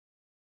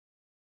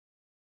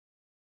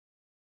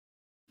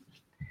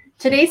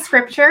Today's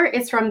scripture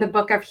is from the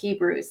book of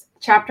Hebrews,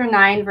 chapter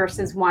 9,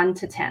 verses 1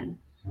 to 10.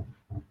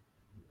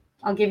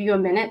 I'll give you a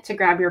minute to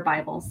grab your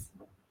Bibles.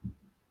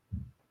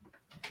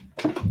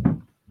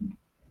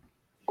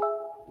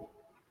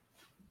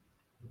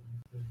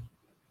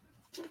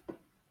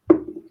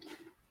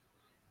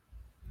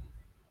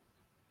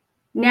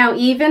 Now,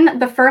 even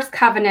the first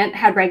covenant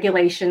had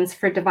regulations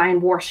for divine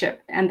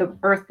worship and the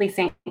earthly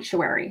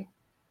sanctuary.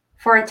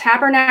 For a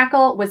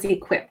tabernacle was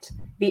equipped,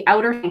 the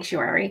outer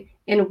sanctuary,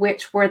 in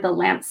which were the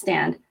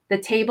lampstand, the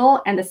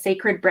table, and the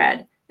sacred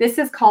bread. This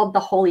is called the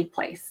holy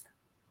place.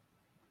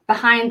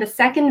 Behind the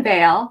second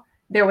veil,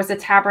 there was a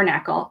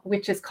tabernacle,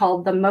 which is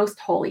called the most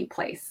holy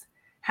place,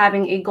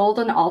 having a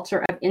golden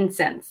altar of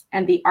incense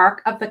and the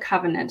ark of the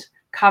covenant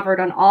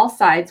covered on all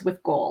sides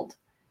with gold,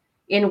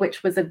 in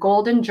which was a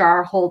golden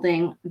jar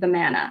holding the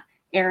manna,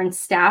 Aaron's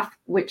staff,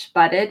 which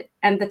budded,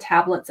 and the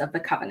tablets of the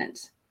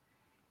covenant.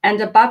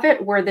 And above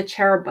it were the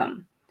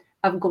cherubim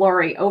of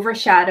glory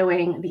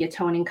overshadowing the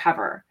atoning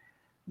cover.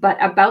 But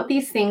about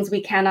these things we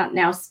cannot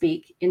now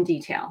speak in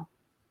detail.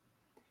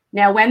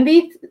 Now, when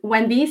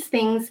these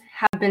things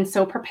have been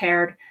so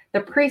prepared,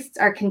 the priests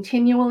are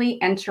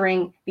continually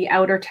entering the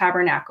outer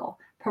tabernacle,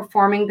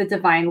 performing the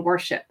divine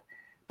worship.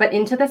 But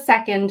into the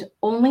second,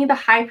 only the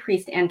high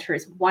priest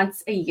enters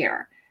once a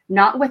year,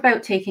 not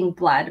without taking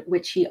blood,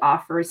 which he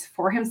offers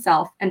for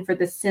himself and for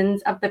the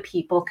sins of the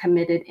people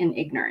committed in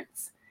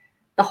ignorance.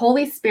 The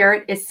Holy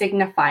Spirit is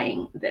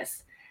signifying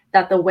this,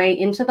 that the way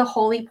into the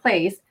holy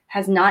place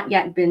has not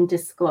yet been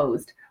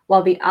disclosed,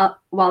 while the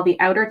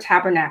outer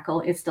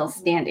tabernacle is still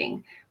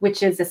standing,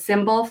 which is a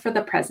symbol for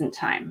the present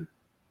time.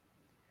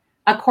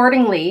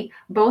 Accordingly,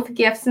 both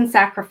gifts and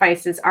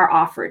sacrifices are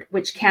offered,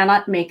 which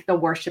cannot make the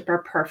worshiper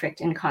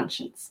perfect in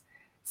conscience,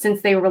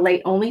 since they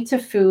relate only to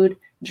food,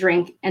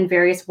 drink, and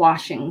various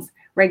washings,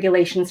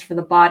 regulations for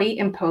the body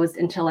imposed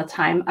until a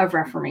time of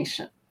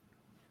reformation.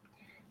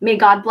 May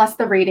God bless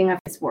the reading of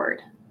his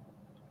word.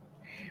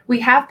 We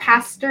have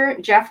Pastor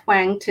Jeff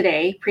Wang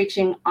today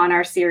preaching on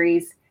our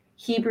series,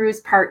 Hebrews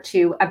Part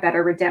 2, A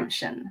Better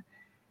Redemption.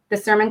 The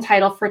sermon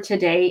title for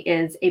today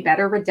is A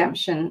Better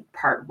Redemption,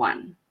 Part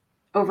 1.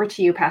 Over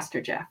to you,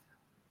 Pastor Jeff.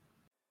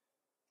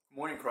 Good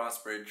morning,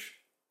 Crossbridge.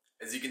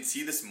 As you can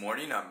see this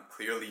morning, I'm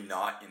clearly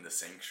not in the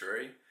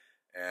sanctuary,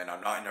 and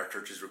I'm not in our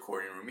church's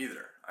recording room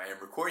either. I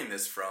am recording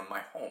this from my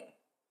home.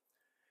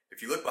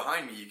 If you look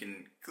behind me, you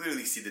can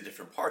clearly see the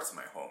different parts of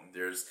my home.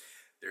 There's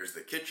the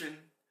kitchen,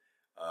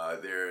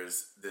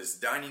 there's this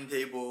dining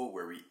table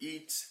where we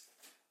eat,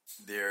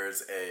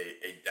 there's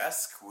a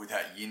desk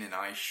that Yin and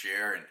I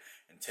share and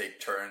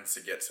take turns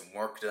to get some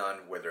work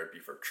done, whether it be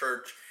for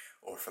church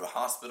or for the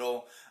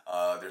hospital.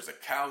 There's a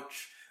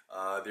couch.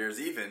 There's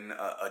even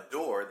a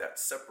door that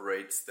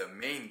separates the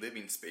main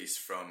living space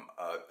from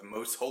the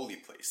most holy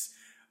place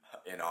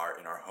in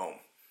our home,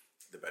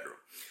 the bedroom.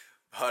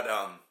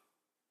 But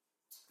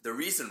the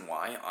reason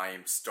why I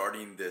am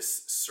starting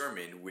this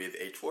sermon with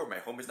a tour of my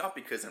home is not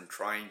because I'm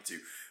trying to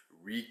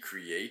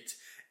recreate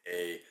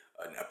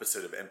an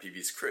episode of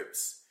MTV's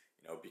Cribs,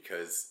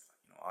 because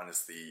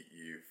honestly,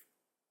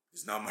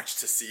 there's not much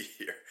to see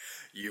here.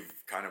 You've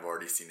kind of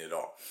already seen it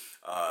all.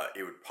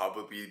 It would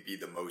probably be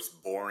the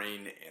most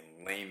boring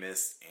and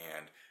lamest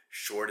and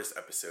shortest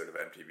episode of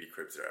MTV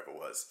Cribs there ever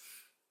was.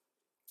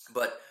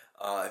 But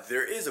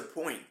there is a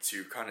point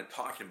to kind of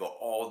talking about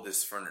all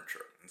this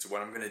furniture. And so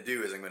what I'm going to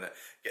do is I'm going to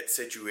get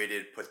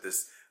situated, put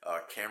this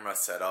camera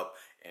set up,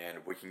 and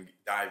we can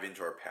dive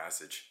into our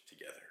passage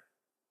together.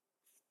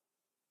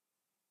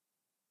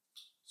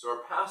 So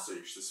our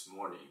passage this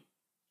morning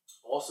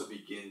also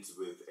begins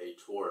with a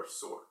tour of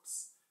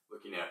sorts,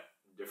 looking at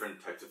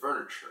different types of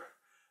furniture.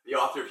 The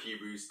author of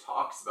Hebrews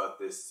talks about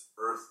this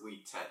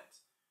earthly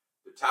tent,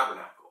 the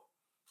tabernacle.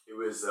 It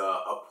was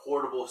a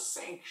portable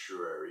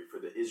sanctuary for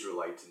the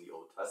Israelites in the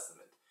Old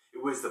Testament.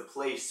 It was the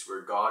place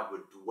where God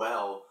would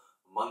dwell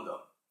among them.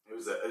 It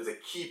was a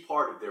key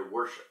part of their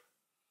worship.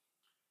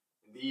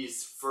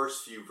 These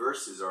first few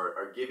verses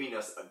are giving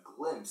us a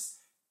glimpse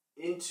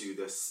into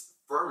this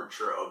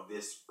furniture of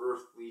this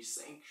earthly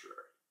sanctuary.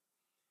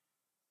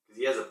 Because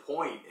he has a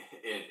point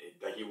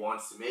that he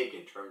wants to make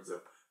in terms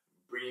of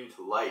bringing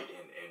to light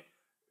and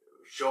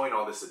showing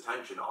all this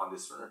attention on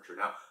this furniture.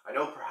 Now, I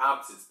know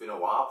perhaps it's been a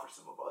while for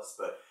some of us,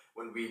 but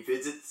when we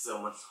visit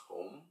someone's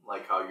home,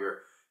 like how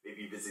you're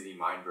maybe visiting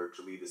mine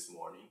virtually this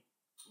morning,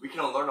 we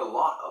can learn a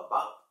lot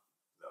about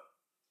them,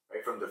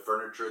 right? From the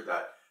furniture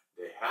that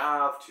they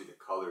have, to the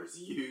colors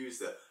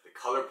used, the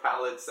color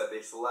palettes that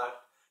they select,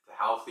 to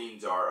how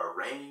things are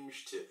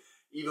arranged, to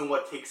even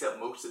what takes up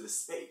most of the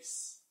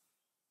space.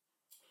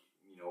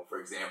 For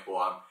example,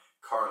 I'm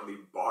currently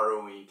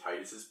borrowing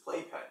Titus's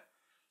playpen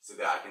so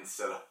that I can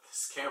set up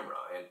this camera.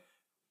 And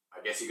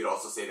I guess you could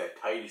also say that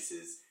Titus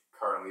is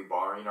currently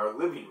borrowing our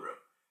living room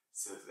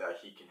so that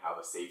he can have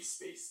a safe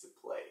space to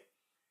play.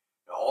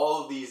 Now,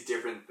 all of these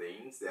different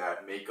things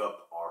that make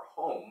up our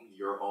home,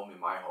 your home and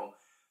my home,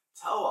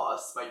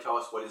 might tell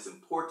us what is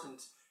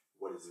important,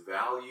 what is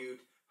valued,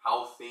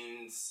 how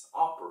things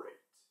operate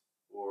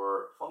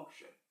or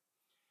function.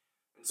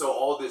 And so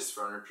all this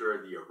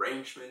furniture, the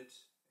arrangement,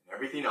 and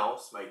everything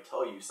else might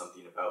tell you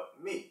something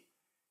about me.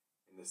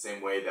 In the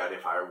same way that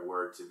if I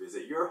were to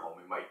visit your home,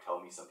 it might tell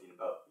me something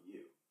about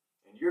you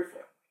and your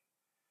family.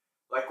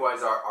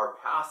 Likewise, our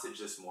passage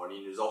this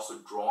morning is also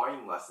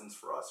drawing lessons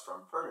for us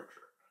from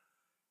furniture,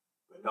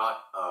 but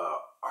not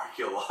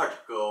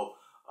archaeological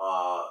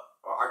or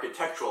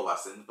architectural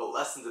lessons, but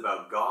lessons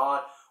about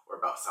God or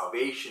about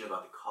salvation,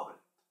 about the covenant.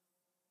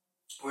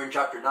 We're in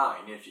chapter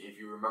 9. If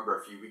you remember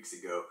a few weeks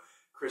ago,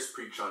 Chris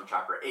preached on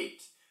chapter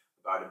 8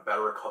 about a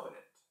better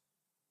covenant.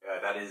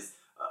 That is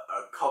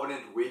a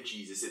covenant with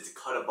Jesus. It's a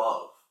cut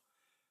above.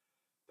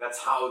 That's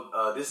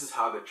how, this is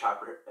how the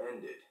chapter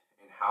ended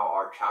and how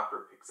our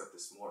chapter picks up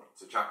this morning.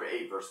 So chapter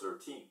 8, verse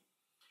 13.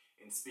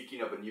 In speaking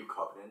of a new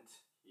covenant,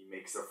 he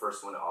makes the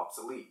first one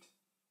obsolete.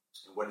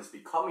 And what is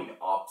becoming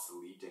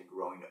obsolete and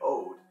growing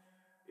old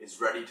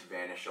is ready to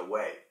vanish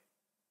away.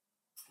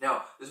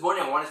 Now, this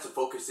morning I want us to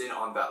focus in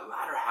on that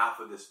latter half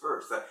of this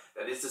verse.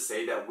 That is to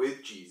say that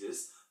with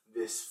Jesus,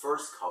 this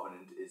first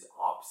covenant is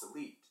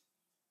obsolete.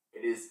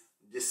 It is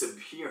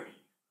disappearing,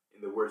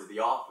 in the words of the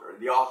author.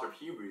 And the author of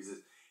Hebrews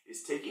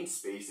is taking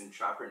space in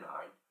chapter 9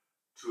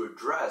 to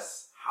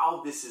address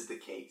how this is the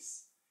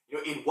case.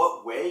 In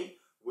what way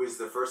was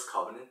the first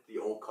covenant, the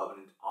old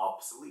covenant,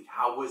 obsolete?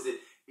 How was it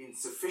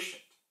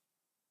insufficient?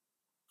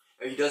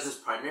 Now, he does this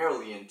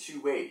primarily in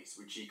two ways,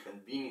 which he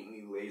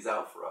conveniently lays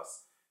out for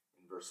us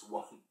in verse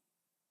 1.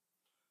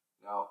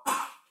 Now,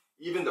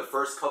 even the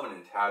first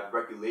covenant had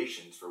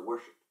regulations for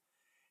worship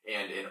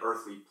and an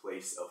earthly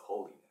place of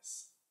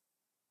holiness.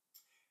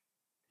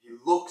 He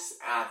looks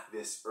at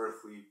this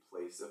earthly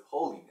place of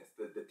holiness,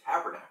 the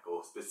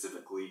tabernacle,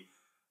 specifically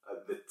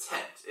the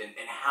tent,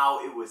 and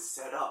how it was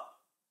set up.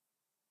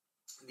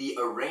 The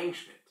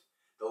arrangement,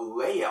 the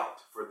layout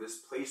for this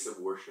place of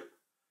worship,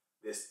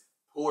 this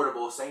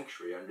portable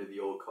sanctuary under the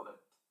old covenant.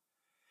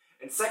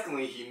 And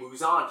secondly, he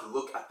moves on to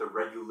look at the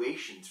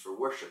regulations for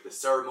worship, the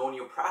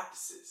ceremonial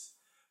practices,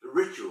 the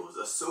rituals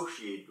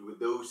associated with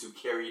those who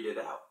carried it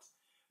out,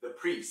 the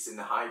priests and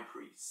the high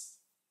priests,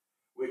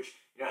 which,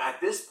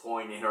 at this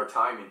point in our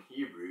time in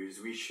Hebrews,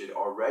 we should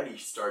already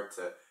start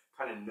to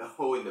kind of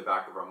know in the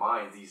back of our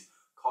minds these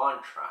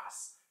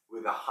contrasts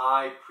with the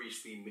high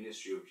priestly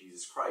ministry of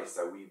Jesus Christ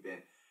that we've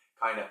been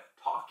kind of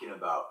talking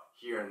about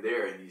here and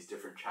there in these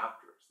different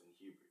chapters in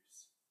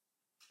Hebrews.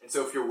 And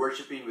so if you're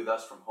worshiping with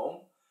us from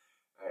home,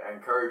 I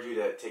encourage you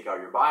to take out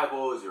your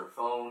Bibles, your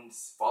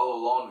phones, follow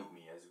along with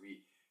me as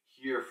we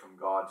hear from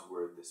God's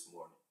word this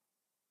morning.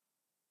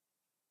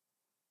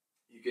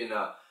 You can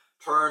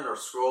turn or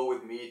scroll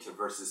with me to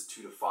verses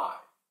 2 to 5.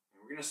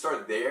 And we're going to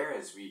start there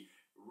as we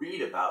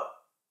read about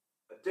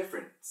a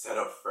different set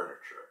of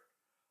furniture,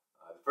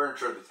 the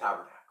furniture of the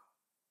tabernacle.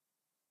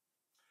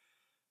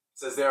 It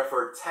says,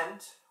 therefore, a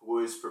tent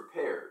was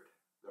prepared,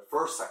 the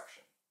first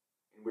section,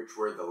 in which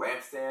were the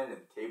lampstand and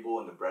the table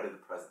and the bread of the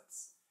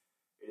presence.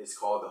 It is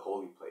called the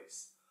holy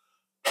place.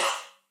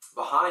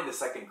 Behind the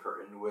second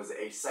curtain was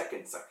a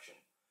second section,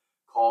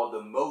 called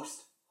the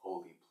most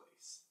holy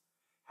place,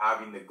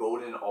 having the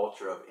golden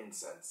altar of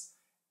incense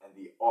and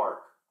the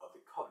ark of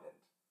the covenant,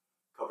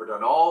 covered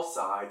on all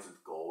sides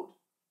with gold,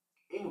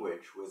 in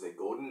which was a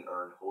golden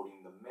urn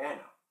holding the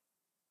manna,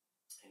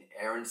 and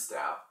Aaron's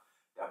staff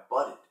that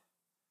budded,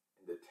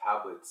 and the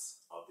tablets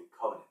of the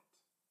covenant.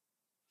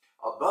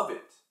 Above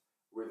it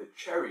were the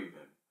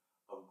cherubim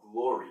of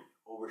glory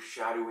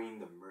overshadowing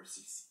the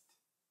mercy seat.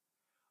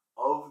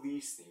 Of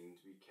these things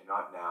we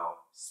cannot now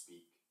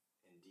speak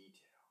in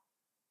detail.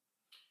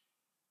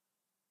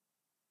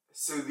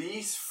 So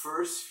these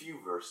first few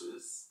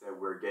verses that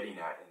we're getting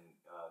at in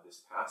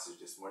this passage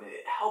this morning,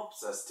 it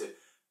helps us to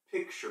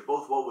picture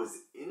both what was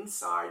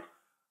inside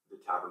the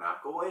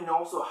tabernacle and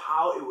also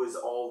how it was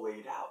all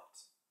laid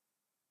out.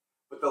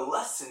 But the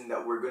lesson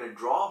that we're going to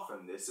draw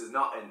from this is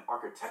not an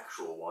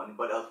architectural one,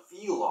 but a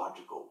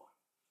theological one.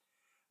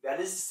 That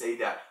is to say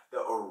that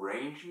the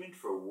arrangement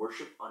for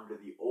worship under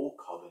the old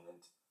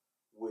covenant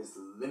was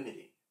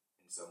limiting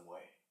in some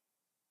way.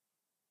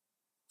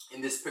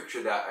 In this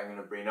picture that I'm going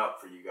to bring up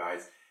for you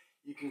guys,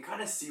 you can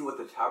kind of see what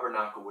the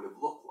tabernacle would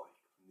have looked like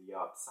from the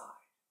outside.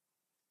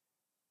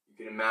 You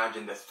can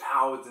imagine the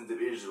thousands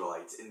of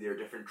Israelites in their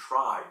different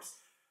tribes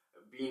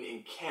being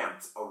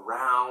encamped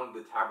around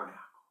the tabernacle.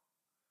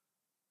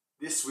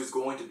 This was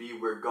going to be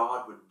where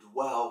God would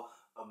dwell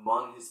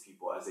among his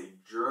people as they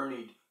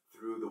journeyed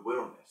through the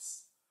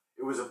wilderness.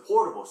 It was a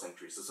portable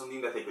sanctuary, so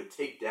something that they could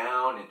take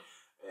down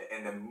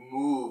and then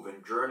move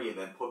and journey and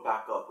then put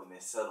back up when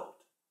they settled.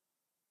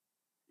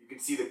 You can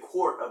see the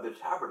court of the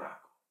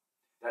tabernacle,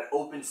 that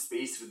open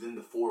space within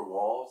the four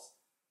walls,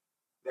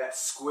 that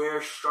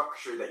square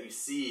structure that you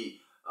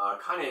see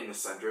kind of in the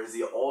center is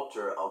the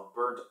altar of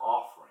burnt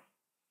offering,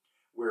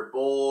 where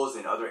bulls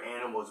and other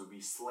animals would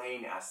be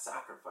slain as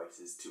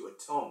sacrifices to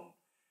atone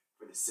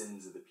for the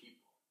sins of the people.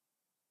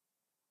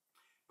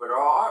 But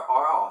our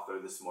author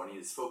this morning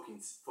is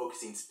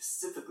focusing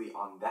specifically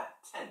on that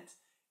tent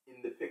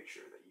in the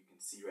picture that you can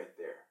see right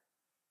there.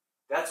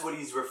 That's what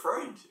he's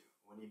referring to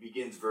when he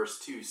begins verse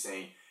 2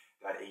 saying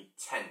that a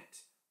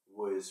tent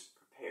was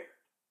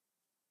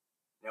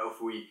Now,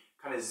 if we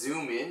kind of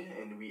zoom in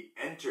and we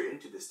enter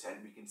into this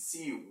tent, we can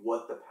see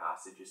what the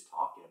passage is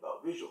talking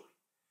about visually.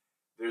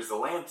 There's the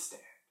lampstand,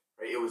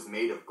 right? It was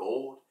made of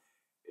gold.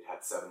 It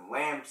had 7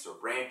 lamps or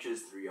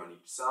branches, 3 on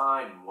each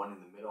side and 1 in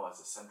the middle as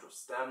a central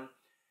stem.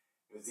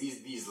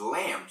 These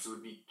lamps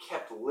would be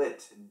kept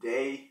lit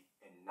day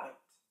and night.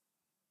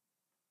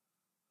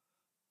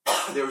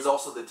 There was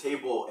also the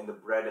table and the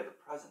bread of the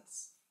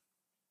presence,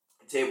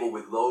 a table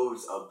with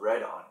loaves of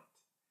bread on it.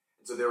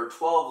 And so there were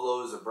 12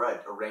 loaves of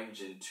bread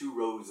arranged in 2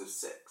 rows of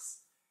 6.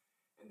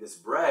 And this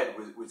bread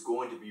was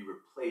going to be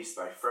replaced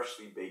by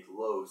freshly baked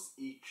loaves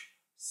each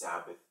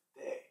Sabbath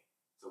day,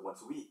 so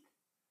once a week.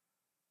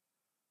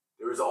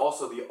 There was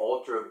also the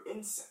altar of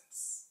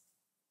incense.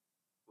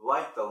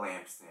 Like the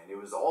lampstand, it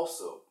was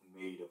also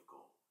made of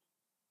gold.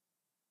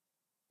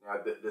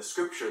 Now, the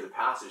scripture, the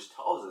passage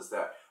tells us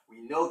that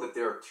we know that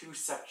there are 2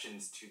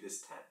 sections to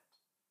this tent.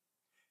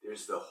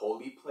 There's the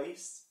holy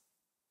place,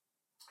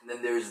 and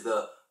then there's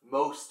the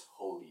most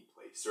holy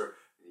place, or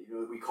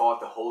we call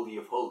it the Holy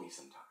of Holies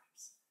sometimes.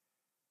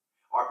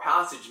 Our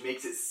passage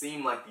makes it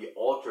seem like the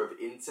altar of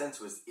incense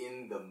was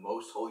in the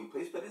most holy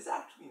place, but it's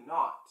actually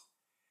not.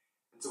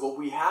 And so what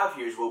we have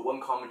here is what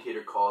one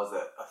commentator calls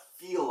a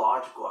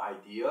theological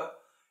idea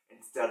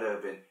instead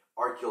of an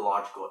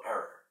archaeological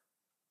error.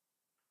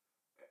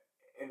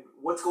 And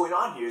what's going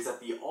on here is that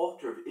the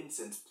altar of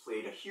incense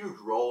played a huge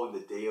role in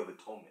the Day of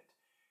Atonement.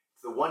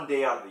 It's the one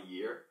day out of the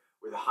year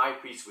where the high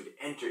priest would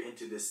enter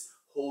into this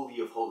Holy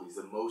of Holies,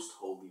 the most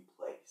holy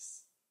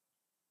place.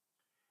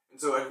 And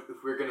so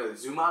if we're going to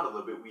zoom out a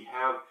little bit, we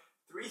have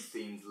 3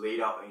 things laid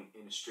out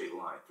in a straight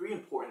line. 3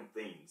 important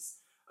things.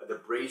 The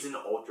brazen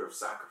altar of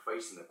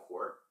sacrifice in the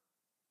court,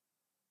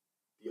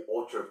 the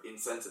altar of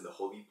incense in the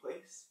holy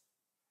place,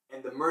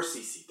 and the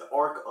mercy seat, the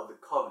Ark of the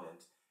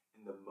Covenant,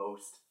 in the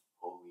most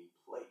holy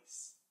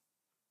place.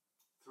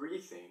 3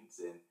 things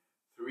in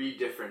 3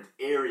 different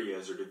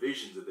areas or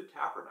divisions of the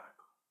tabernacle.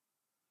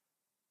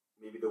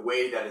 Maybe the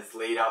way that it's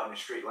laid out in a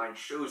straight line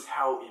shows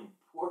how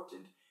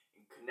important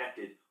and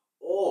connected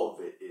all of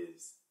it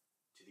is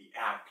to the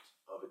act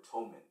of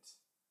atonement,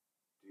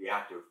 to the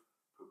act of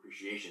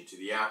propitiation, to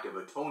the act of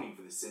atoning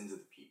for the sins of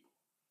the people.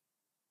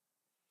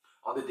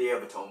 On the Day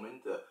of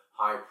Atonement, the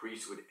high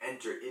priest would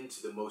enter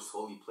into the most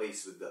holy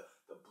place with the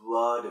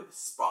blood of the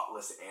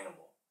spotless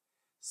animal,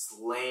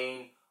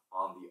 slain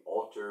on the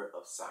altar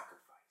of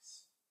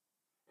sacrifice,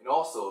 and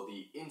also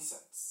the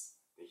incense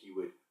that he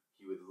would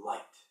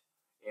light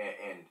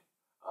and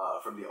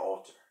from the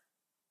altar.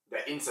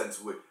 That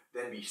incense would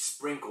then be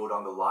sprinkled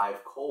on the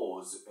live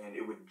coals, and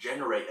it would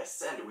generate a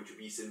scent which would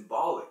be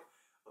symbolic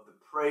of the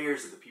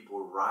prayers of the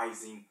people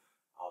rising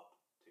up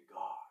to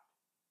God.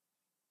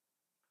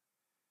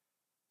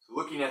 So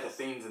looking at the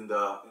things in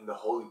the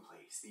holy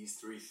place, these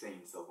 3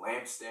 things, the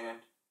lampstand,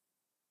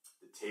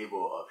 the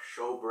table of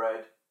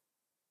showbread,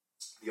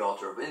 the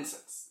altar of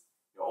incense,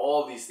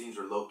 all these things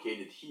are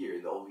located here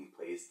in the holy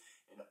place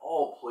and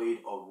all played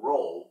a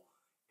role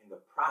in the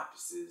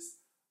practices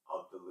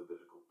of the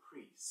Levitical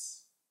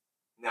priests.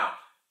 Now,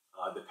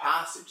 the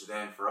passage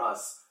then for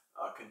us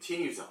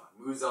continues on,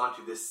 moves on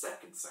to this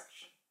second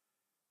section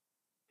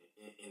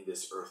in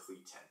this earthly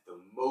tent, the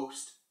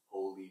most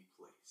holy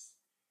place.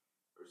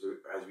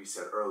 Or as we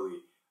said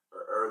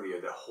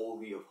earlier, the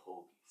Holy of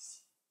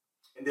Holies.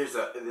 And there's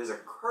a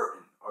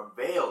curtain or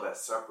veil that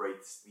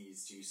separates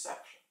these 2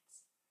 sections.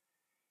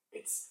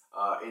 It's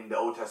in the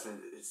Old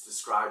Testament, it's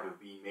described as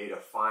being made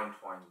of fine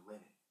twined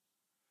linen,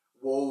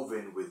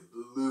 woven with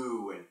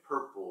blue and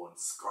purple and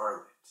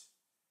scarlet,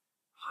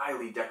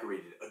 highly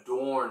decorated,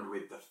 adorned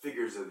with the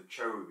figures of the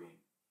cherubim.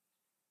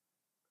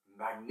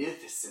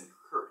 Magnificent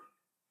curtain.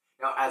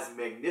 Now, as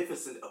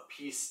magnificent a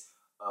piece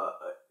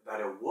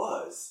that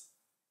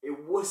it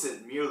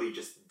wasn't merely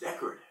just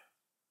decorative.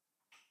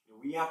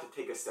 We have to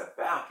take a step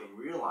back and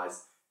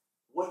realize,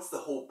 what's the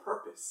whole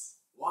purpose?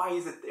 Why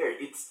is it there?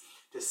 It's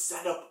to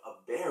set up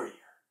a barrier.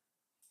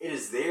 It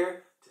is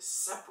there to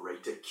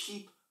separate, to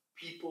keep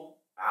people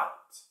out,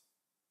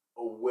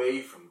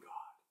 away from God.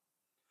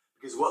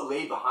 Because what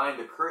lay behind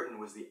the curtain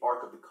was the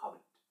Ark of the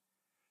Covenant.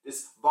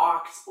 This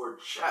box or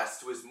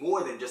chest was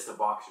more than just a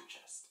box or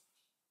chest.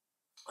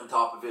 On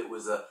top of it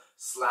was a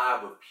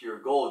slab of pure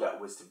gold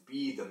that was to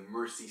be the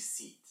mercy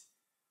seat,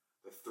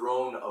 the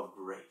throne of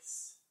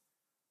grace,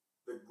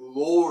 the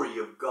glory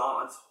of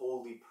God's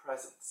holy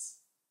presence.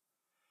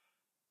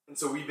 And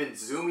so we've been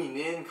zooming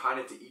in kind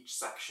of to each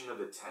section of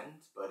the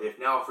tent, but if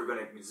we're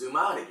going to zoom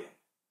out again,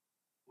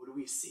 what do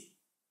we see?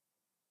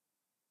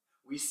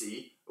 We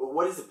see,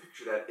 what is the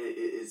picture that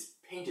is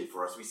painted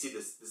for us? We see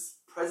this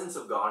presence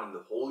of God in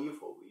the Holy of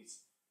Holies,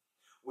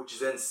 which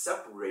is then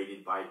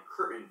separated by a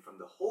curtain from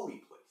the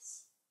holy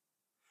place,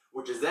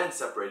 which is then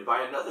separated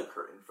by another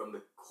curtain from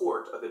the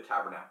court of the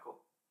tabernacle.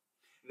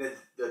 And then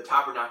the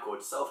tabernacle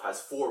itself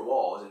has 4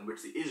 walls in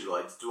which the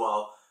Israelites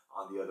dwell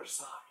on the other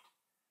side.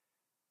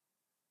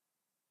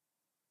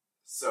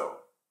 So,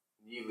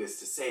 needless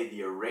to say,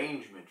 the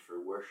arrangement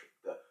for worship,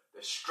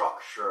 the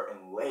structure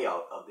and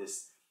layout of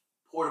this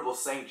portable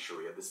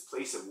sanctuary, of this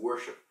place of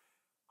worship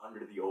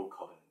under the Old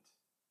Covenant,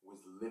 was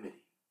limiting.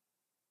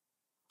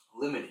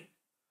 Limiting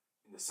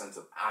in the sense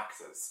of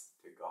access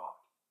to God.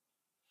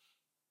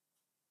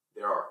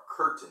 There are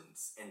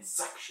curtains and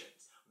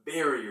sections,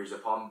 barriers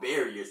upon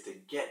barriers to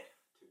get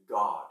to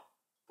God,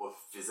 both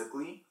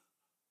physically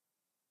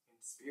and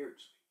spiritually.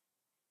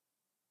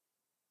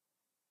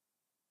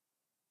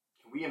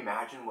 Can we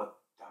imagine what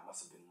that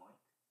must have been like?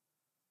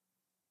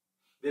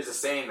 There's a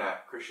saying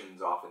that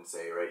Christians often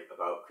say, right,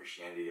 about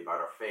Christianity, about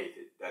our faith,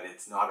 that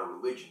it's not a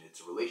religion, it's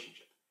a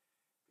relationship.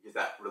 Because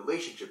that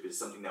relationship is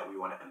something that we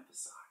want to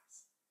emphasize.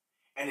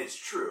 And it's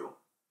true.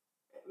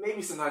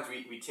 Maybe sometimes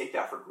we take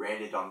that for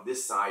granted on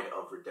this side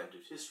of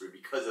redemptive history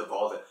because of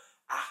all the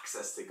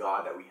access to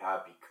God that we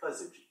have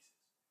because of Jesus.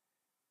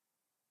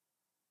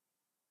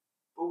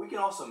 But we can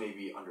also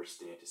maybe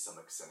understand to some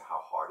extent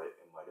how hard it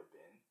might have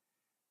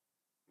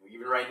been.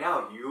 Even right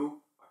now,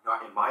 you are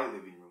not in my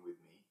living room with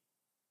me.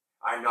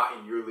 I'm not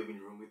in your living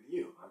room with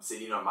you. I'm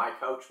sitting on my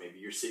couch. Maybe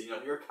you're sitting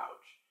on your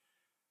couch.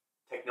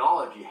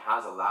 Technology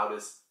has allowed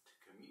us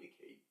to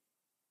communicate,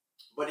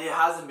 but it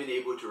hasn't been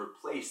able to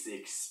replace the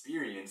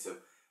experience of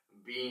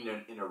being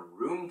in a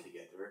room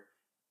together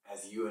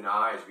as you and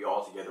I, as we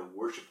all together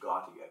worship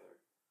God together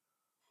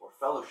or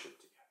fellowship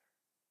together.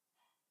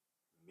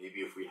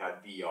 Maybe if we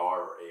had VR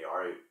or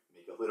AR, it would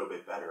make it a little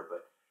bit better,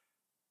 but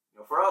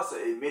for us,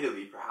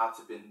 admittedly, perhaps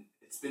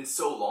it's been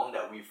so long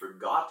that we've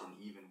forgotten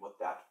even what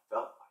that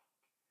felt like.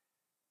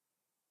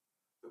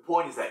 The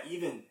point is that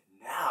even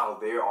now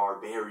there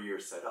are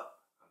barriers set up.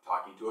 I'm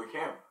talking to a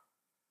camera.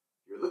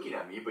 You're looking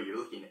at me, but you're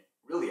looking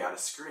really at a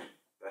screen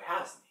that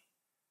has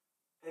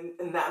me.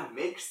 And that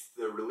makes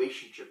the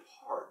relationship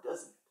hard,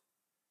 doesn't it?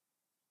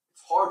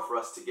 It's hard for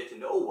us to get to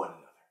know one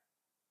another.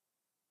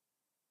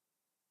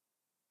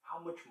 How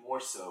much more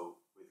so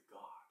with God?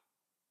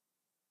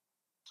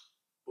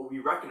 But we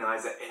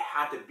recognize that it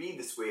had to be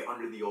this way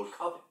under the Old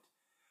Covenant,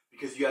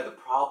 because you had the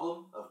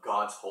problem of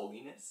God's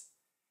holiness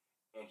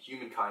and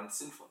humankind's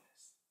sinfulness.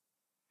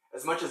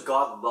 As much as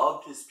God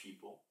loved his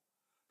people,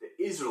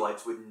 the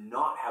Israelites would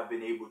not have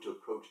been able to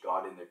approach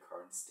God in their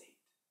current state.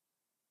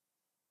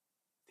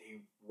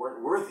 They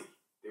weren't worthy.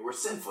 They were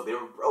sinful. They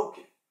were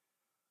broken.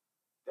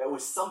 That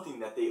was something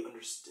that they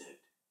understood.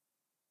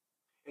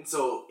 And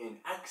so in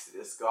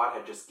Exodus, God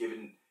had just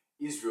given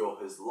Israel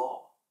his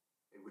law,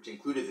 which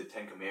included the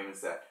Ten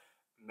Commandments that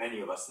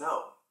many of us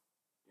know.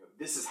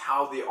 This is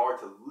how they are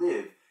to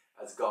live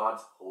as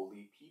God's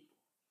holy people.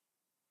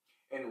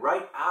 And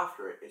right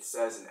after it, it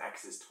says in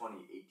Exodus 20,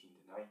 18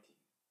 to 19.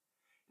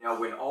 Now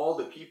when all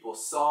the people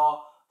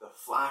saw the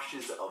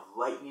flashes of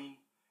lightning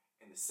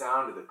and the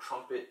sound of the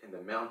trumpet and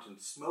the mountain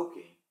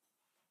smoking,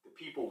 the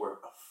people were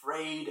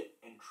afraid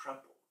and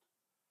trembled.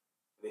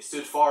 They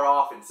stood far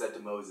off and said to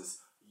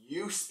Moses,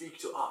 "You speak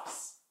to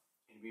us,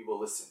 and we will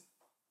listen.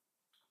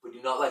 But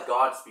do not let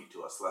God speak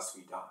to us, lest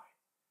we die."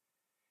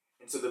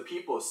 And so the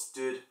people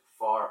stood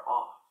far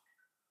off,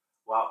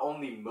 while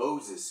only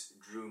Moses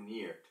drew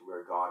near to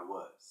where God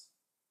was.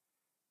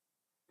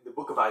 In the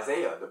book of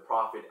Isaiah, the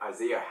prophet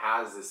Isaiah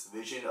has this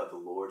vision of the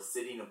Lord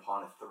sitting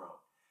upon a throne,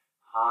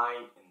 high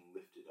and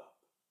lifted up.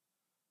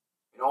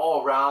 And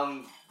all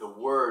around the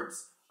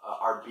words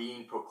are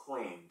being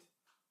proclaimed,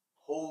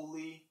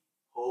 "Holy,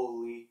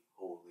 holy,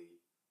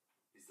 holy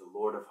is the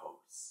Lord of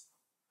hosts.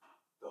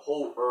 The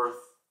whole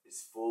earth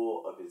is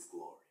full of his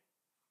glory."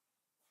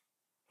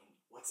 And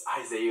what's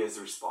Isaiah's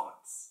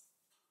response?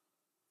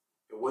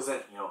 It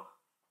wasn't,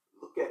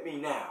 "Look at me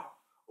now,"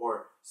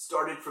 or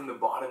 "Started from the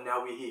bottom,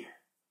 now we're here."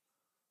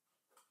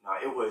 No,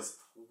 it was,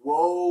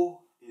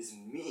 "Woe is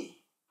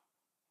me,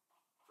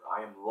 for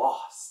I am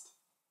lost,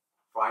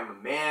 for I am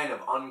a man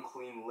of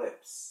unclean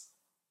lips,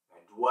 and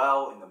I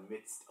dwell in the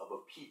midst of a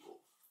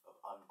people of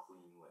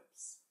unclean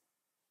lips.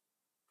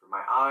 For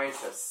my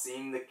eyes have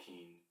seen the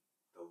King,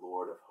 the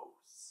Lord of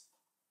hosts."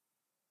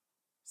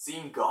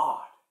 Seeing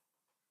God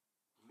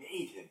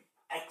made him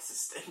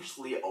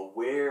existentially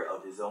aware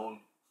of his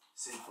own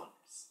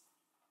sinfulness,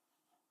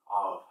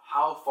 of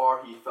how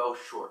far he fell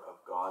short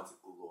of God's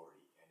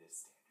glory and his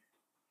standard.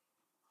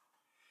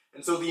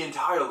 And so the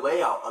entire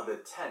layout of the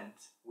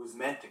tent was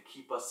meant to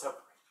keep us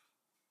separate.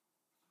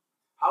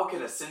 How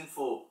can a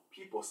sinful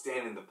people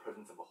stand in the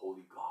presence of a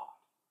holy God?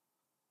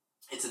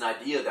 It's an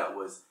idea that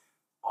was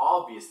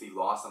obviously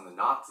lost on the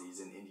Nazis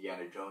in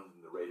Indiana Jones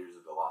and the Raiders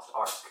of the Lost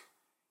Ark.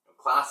 A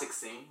classic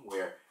scene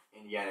where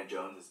Indiana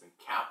Jones has been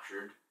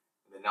captured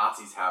and the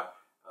Nazis have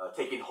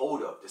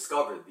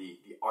discovered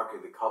the Ark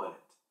of the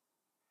Covenant.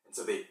 And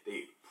so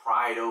they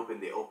pry it open,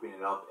 they open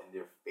it up, and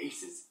their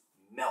faces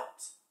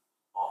melt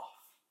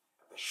off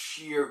at the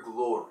sheer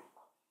glory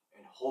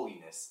and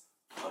holiness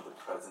of the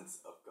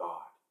presence of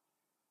God.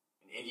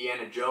 And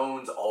Indiana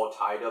Jones, all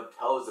tied up,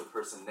 tells the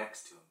person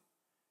next to him,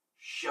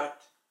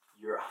 "Shut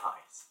your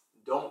eyes.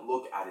 Don't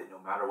look at it no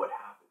matter what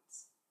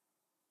happens."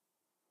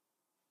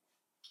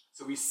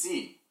 So we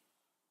see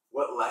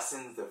what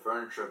lessons the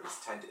furniture of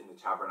this tent in the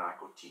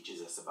tabernacle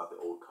teaches us about the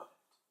Old Covenant.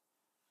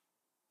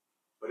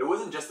 But it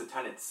wasn't just the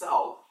tent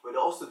itself, but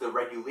also the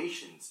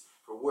regulations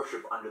for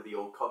worship under the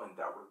Old Covenant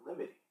that were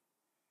limiting.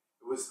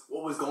 It was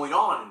what was going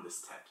on in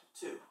this tent,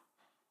 too.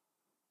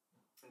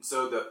 And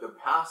so the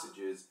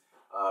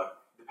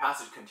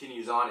passage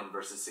continues on in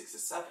verses 6 to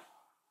 7.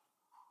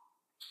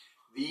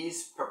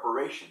 These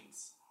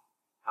preparations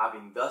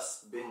having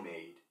thus been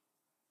made,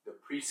 the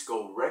priests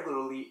go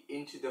regularly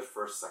into the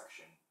first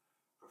section,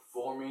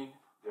 performing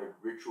their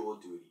ritual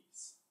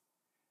duties.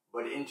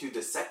 But into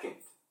the second,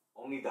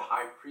 only the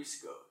high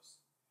priest goes,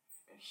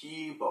 and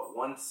he but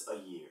once a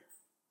year,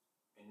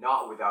 and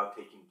not without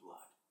taking blood,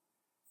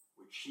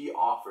 which he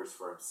offers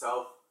for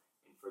himself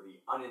and for the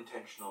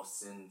unintentional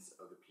sins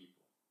of the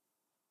people.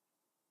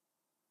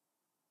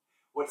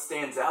 What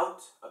stands out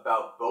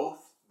about both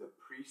the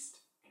priest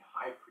and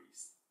high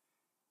priest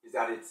is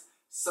that it's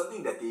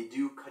something that they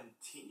do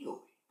continually.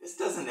 This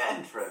doesn't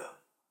end for them.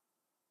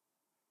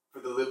 For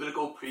the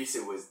Levitical priests,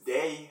 it was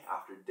day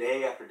after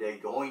day after day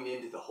going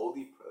into the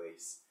holy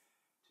place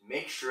to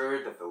make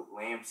sure that the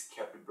lamps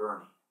kept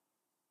burning,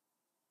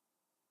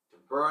 to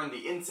burn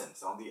the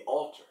incense on the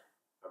altar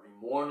every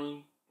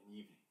morning and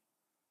evening,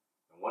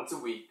 and once a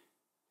week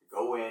to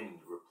go in and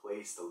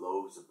replace the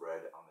loaves of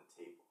bread on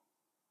the table.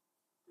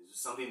 This was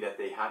something that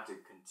they had to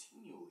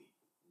continually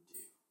do.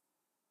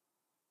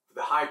 For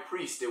the high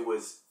priest, it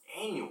was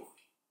annually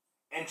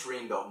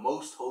entering the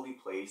most holy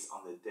place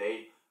on the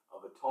Day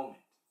of Atonement.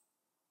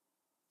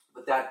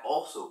 But that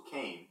also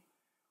came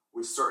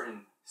with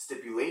certain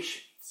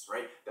stipulations,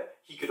 right? That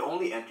he could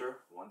only enter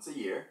once a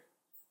year.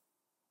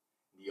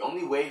 The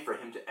only way for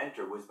him to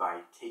enter was by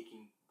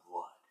taking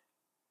blood.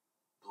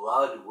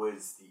 Blood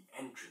was the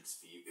entrance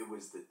fee. It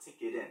was the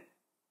ticket in.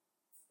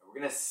 And we're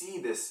going to see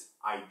this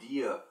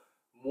idea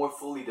more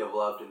fully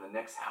developed in the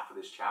next half of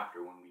this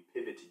chapter when we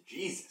pivot to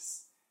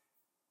Jesus,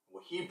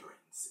 what he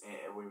brings.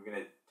 And we're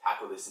going to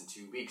tackle this in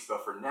 2 weeks.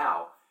 But for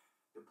now,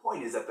 the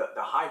point is that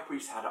the high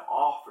priest had to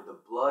offer the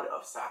blood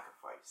of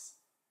sacrifice,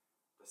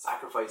 the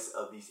sacrifice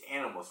of these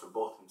animals for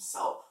both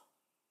himself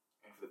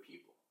and for the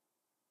people.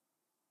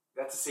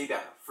 That's to say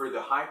that for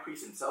the high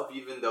priest himself,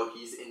 even though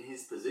he's in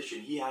his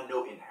position, he had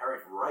no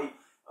inherent right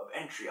of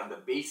entry on the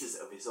basis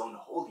of his own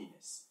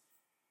holiness,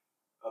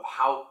 of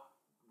how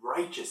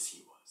righteous he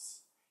was.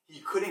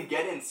 He couldn't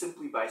get in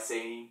simply by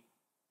saying,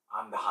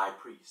 I'm the high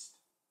priest.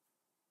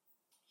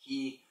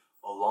 He,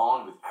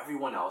 along with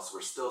everyone else,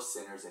 were still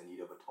sinners in need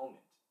of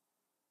atonement.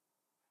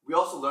 We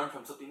also learned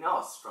from something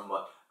else from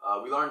what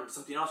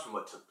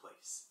took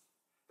place.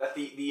 That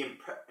the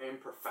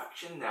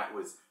imperfection that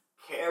was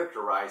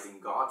characterizing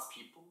God's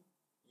people,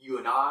 you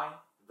and I,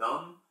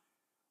 them,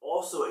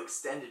 also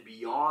extended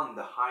beyond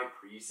the high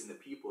priest and the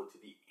people to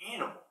the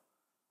animal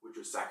which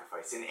was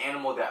sacrificed. An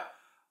animal that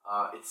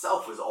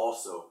itself was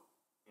also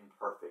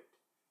imperfect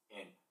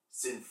and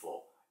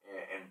sinful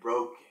and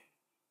broken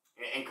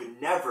and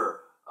could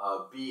never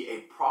be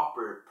a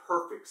proper,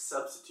 perfect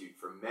substitute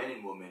for men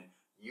and women,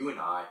 you and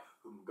I,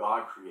 whom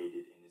God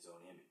created in his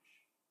own image.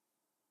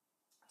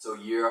 So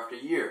year after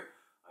year,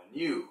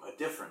 a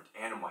different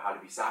animal had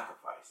to be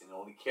sacrificed and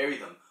only carry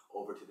them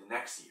over to the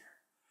next year.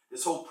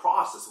 This whole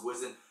process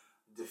wasn't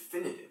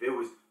definitive. It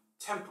was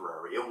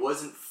temporary. It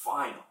wasn't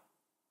final.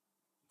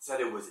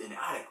 Instead, it was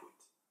inadequate.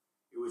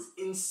 It was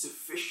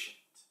insufficient.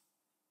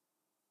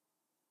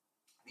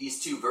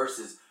 These 2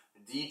 verses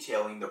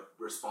detailing the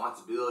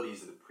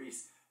responsibilities of the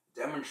priest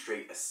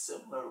demonstrate a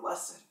similar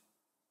lesson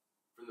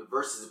from the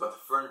verses about the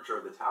furniture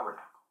of the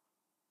tabernacle.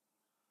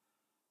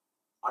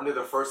 Under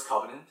the first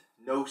covenant,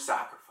 no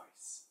sacrifice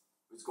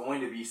was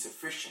going to be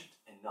sufficient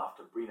enough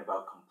to bring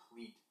about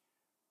complete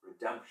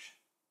redemption.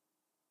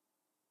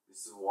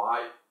 This is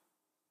why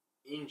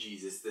in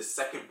Jesus, the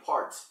second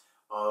part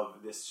of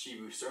this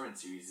Hebrew sermon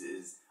series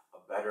is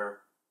a better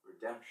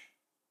redemption.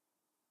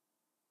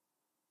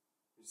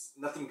 There's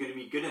nothing going to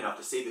be good enough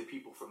to save the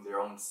people from their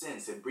own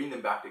sins and bring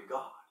them back to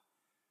God.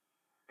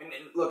 And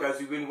look, as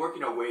we've been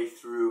working our way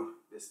through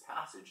this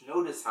passage,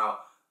 notice how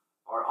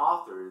our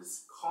author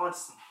is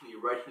constantly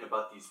writing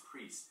about these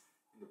priests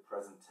in the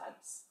present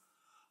tense.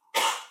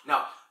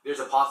 Now,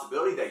 there's a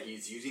possibility that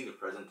he's using the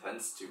present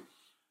tense to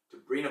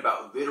bring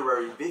about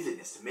literary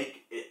vividness, to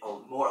make it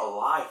more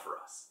alive for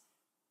us.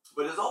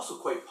 But it's also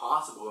quite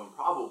possible and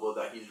probable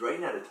that he's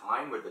writing at a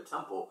time where the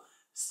temple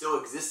still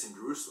exists in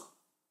Jerusalem,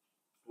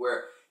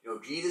 where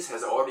Jesus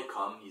has already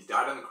come, he's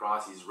died on the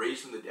cross, he's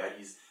raised from the dead,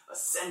 he's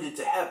ascended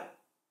to heaven.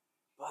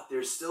 But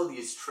there's still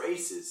these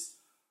traces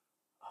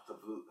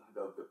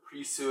of the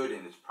priesthood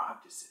and its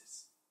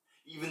practices.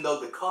 Even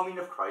though the coming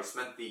of Christ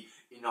meant the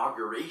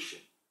inauguration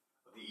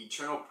of the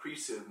eternal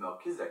priesthood of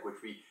Melchizedek,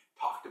 which we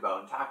talked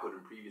about and tackled in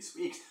previous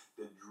weeks,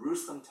 the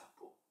Jerusalem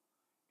temple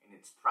and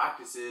its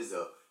practices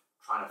of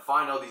trying to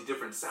find all these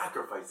different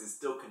sacrifices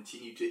still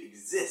continue to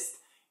exist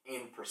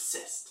and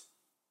persist.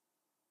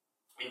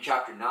 In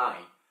chapter 9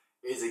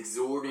 is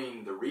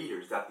exhorting the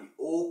readers that the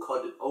old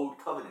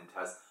covenant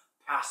has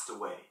passed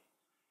away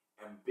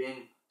and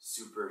been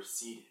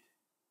superseded.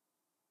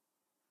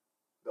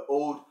 The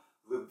old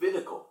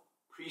Levitical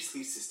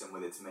priestly system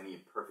with its many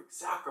imperfect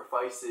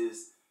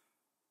sacrifices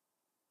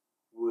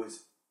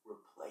was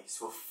replaced,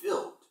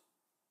 fulfilled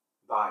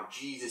by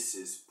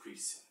Jesus'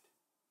 priesthood,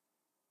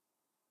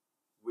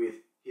 with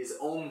his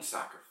own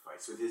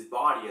sacrifice, with his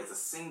body as a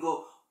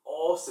single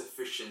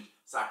all-sufficient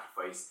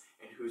sacrifice,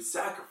 and whose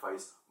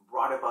sacrifice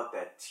brought about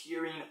that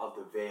tearing of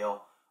the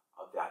veil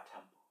of that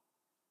temple.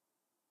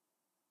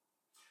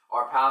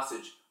 Our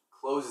passage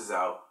closes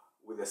out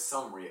with a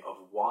summary of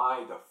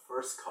why the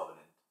first covenant,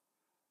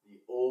 the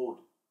old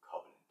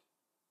covenant,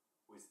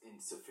 was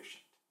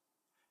insufficient.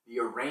 The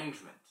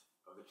arrangement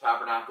of the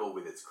tabernacle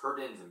with its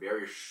curtains and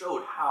barriers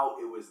showed how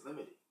it was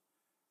limited.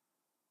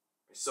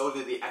 So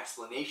did the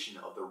explanation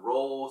of the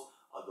roles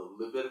of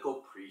the Levitical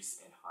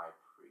priest and high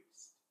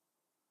priest.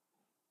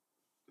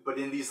 But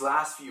in these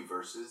last few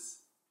verses,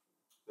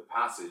 the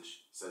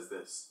passage says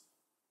this: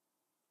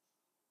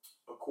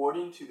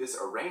 according to this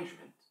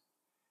arrangement,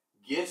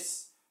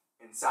 gifts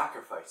and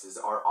sacrifices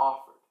are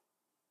offered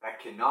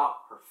that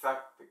cannot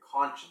perfect the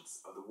conscience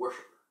of the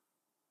worshiper,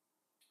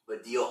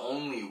 but deal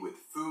only with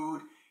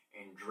food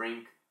and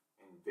drink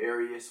and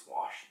various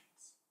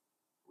washings,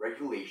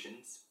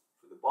 regulations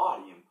for the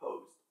body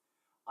imposed,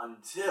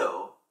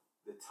 until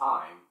the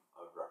time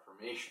of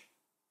Reformation.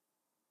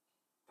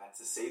 That's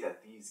to say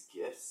that these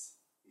gifts,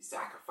 these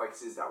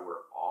sacrifices that were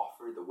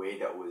offered, the way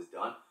that was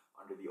done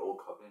under the Old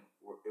Covenant,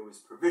 it was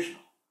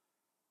provisional.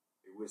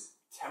 It was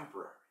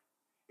temporary.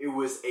 It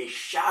was a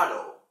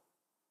shadow,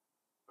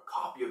 a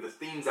copy of the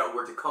things that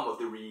were to come, of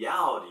the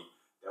reality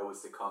that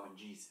was to come in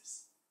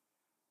Jesus.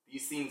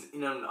 These things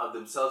in and of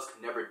themselves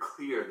can never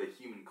clear the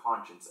human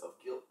conscience of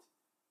guilt.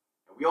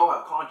 And we all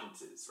have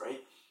consciences, right?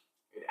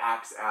 It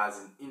acts as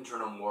an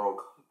internal moral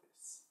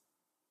compass.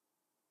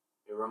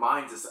 It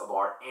reminds us of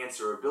our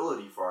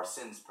answerability for our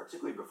sins,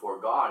 particularly before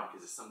God,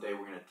 because someday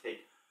we're going to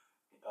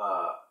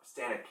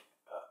stand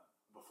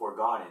before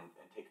God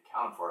and take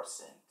account for our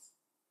sins.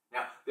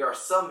 Now, there are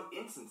some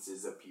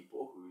instances of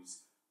people whose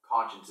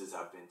consciences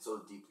have been so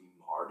deeply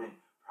marred and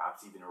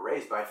perhaps even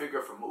erased, but I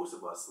figure for most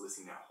of us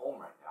listening at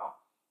home right now,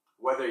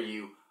 whether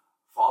you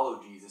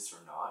follow Jesus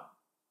or not,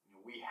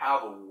 we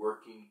have a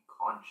working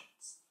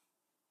conscience,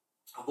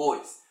 a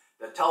voice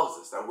that tells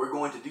us that we're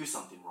going to do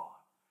something wrong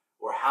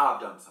or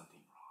have done something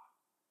wrong.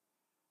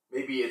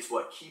 Maybe it's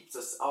what keeps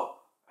us up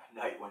at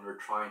night when we're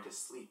trying to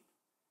sleep.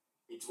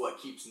 It's what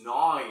keeps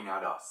gnawing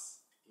at us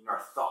in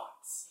our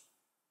thoughts.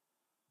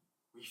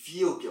 We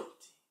feel guilty.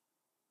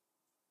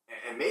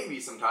 And maybe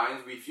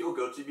sometimes we feel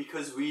guilty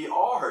because we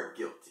are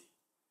guilty.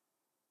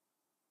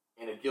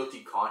 And a guilty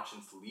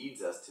conscience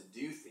leads us to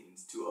do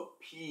things to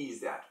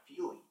appease that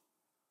feeling.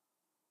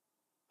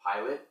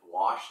 Pilate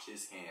washed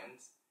his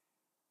hands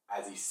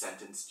as he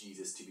sentenced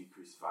Jesus to be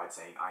crucified,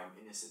 saying, I am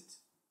innocent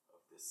of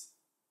this,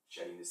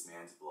 shedding this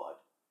man's blood.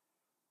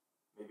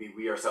 Maybe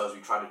we ourselves,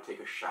 we try to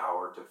take a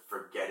shower to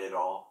forget it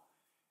all.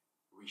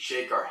 We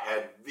shake our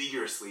head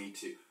vigorously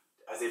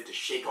as if to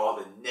shake all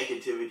the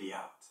negativity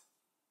out.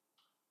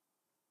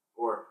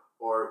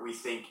 Or we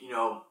think,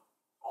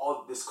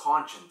 all this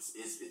conscience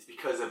is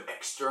because of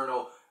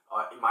external,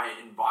 my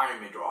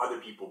environment or other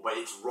people, but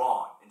it's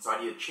wrong, and so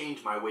I need to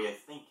change my way of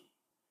thinking.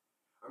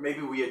 Or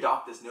maybe we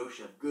adopt this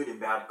notion of good and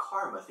bad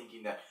karma,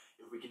 thinking that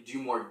if we can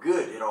do more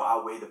good, it'll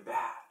outweigh the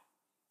bad.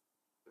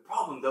 The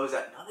problem, though, is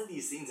that none of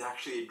these things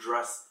actually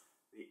address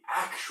the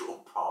actual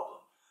problem,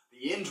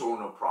 the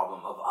internal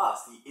problem of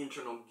us, the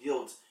internal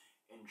guilt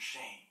and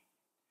shame.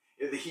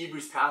 The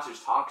Hebrews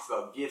passage talks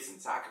about gifts and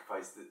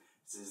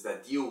sacrifices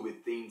that deal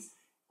with things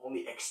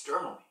only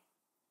externally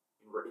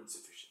and were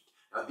insufficient.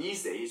 Now,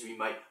 these days, we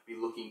might be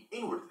looking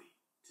inwardly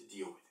to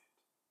deal with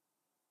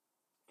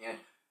it. And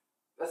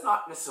that's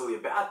not necessarily a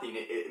bad thing.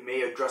 It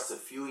may address a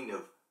feeling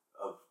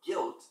of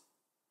guilt,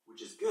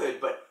 which is good,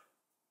 but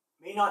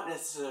may not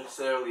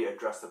necessarily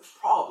address the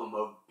problem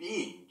of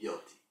being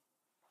guilty.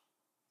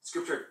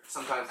 Scripture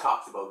sometimes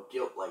talks about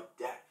guilt like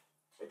debt.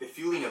 Like the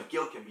feeling of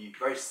guilt can be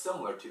very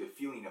similar to the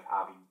feeling of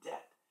having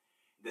debt.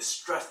 The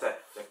stress that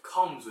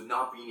comes with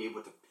not being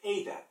able to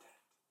pay that debt.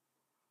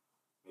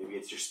 Maybe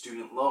it's your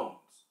student loans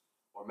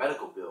or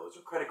medical bills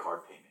or credit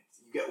card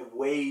payments. You get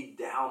weighed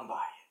down by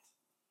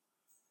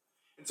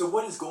it. And so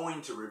what is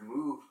going to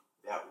remove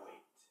that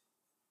weight?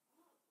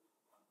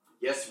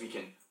 Yes, we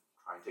can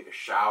try and take a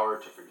shower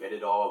to forget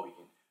it all. We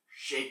can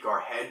shake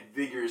our head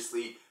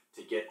vigorously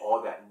to get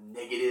all that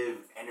negative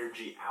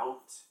energy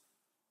out.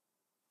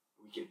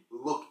 We can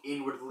look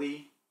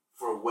inwardly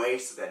for a way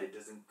so that it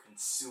doesn't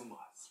consume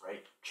us,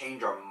 right?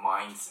 Change our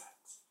mindset.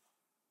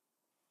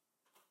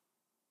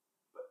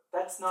 But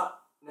that's not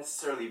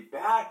necessarily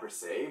bad per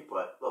se,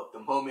 but look, the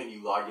moment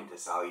you log into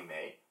Sallie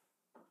Mae,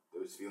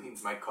 those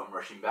feelings might come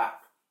rushing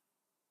back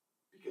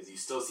because you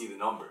still see the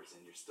numbers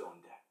and you're still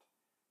in debt.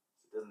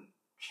 So it doesn't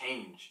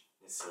change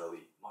necessarily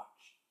much.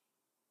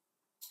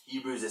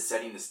 Hebrews is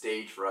setting the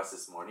stage for us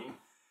this morning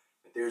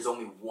that there's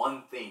only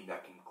one thing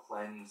that can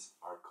cleanse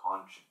our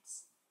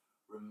conscience,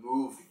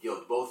 remove the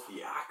guilt, both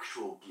the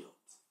actual guilt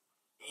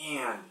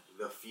and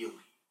the feeling.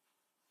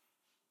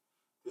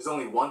 There's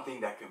only one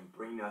thing that can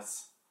bring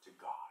us to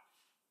God.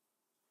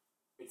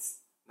 It's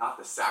not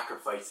the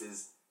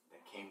sacrifices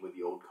that came with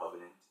the old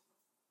covenant.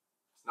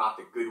 It's not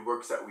the good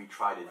works that we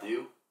try to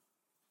do.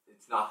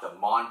 It's not the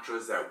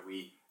mantras that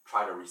we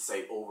try to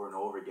recite over and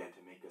over again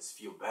to make us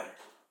feel better.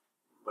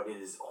 But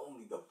it is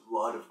only the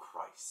blood of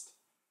Christ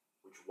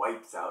which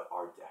wipes out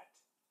our debt.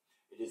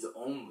 It is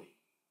only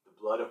the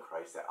blood of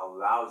Christ that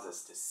allows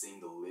us to sing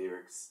the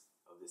lyrics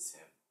of this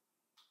hymn.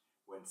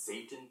 When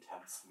Satan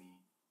tempts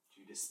me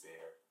to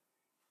despair,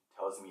 and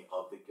tells me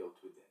of the guilt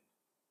within,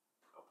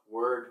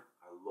 upward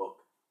I look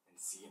and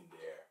see him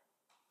there,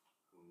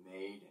 who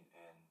made an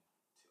end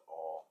to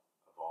all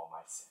of all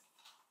my sin.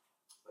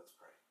 Let's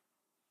pray.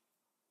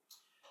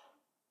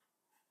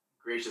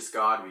 Gracious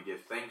God, we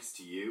give thanks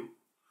to you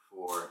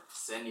for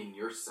sending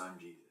your Son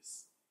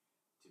Jesus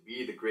to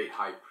be the great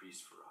high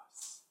priest for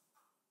us,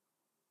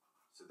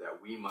 so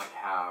that we might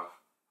have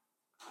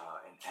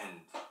an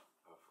end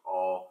of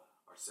all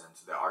our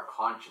sins, so that our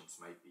conscience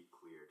might be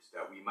cleared, so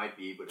that we might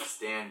be able to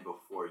stand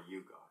before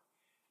you, God,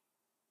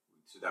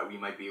 so that we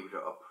might be able to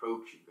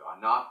approach you,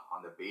 God, not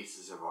on the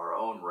basis of our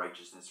own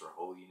righteousness or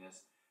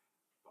holiness,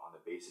 but on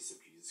the basis of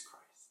Jesus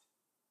Christ.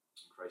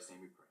 In Christ's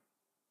name we pray.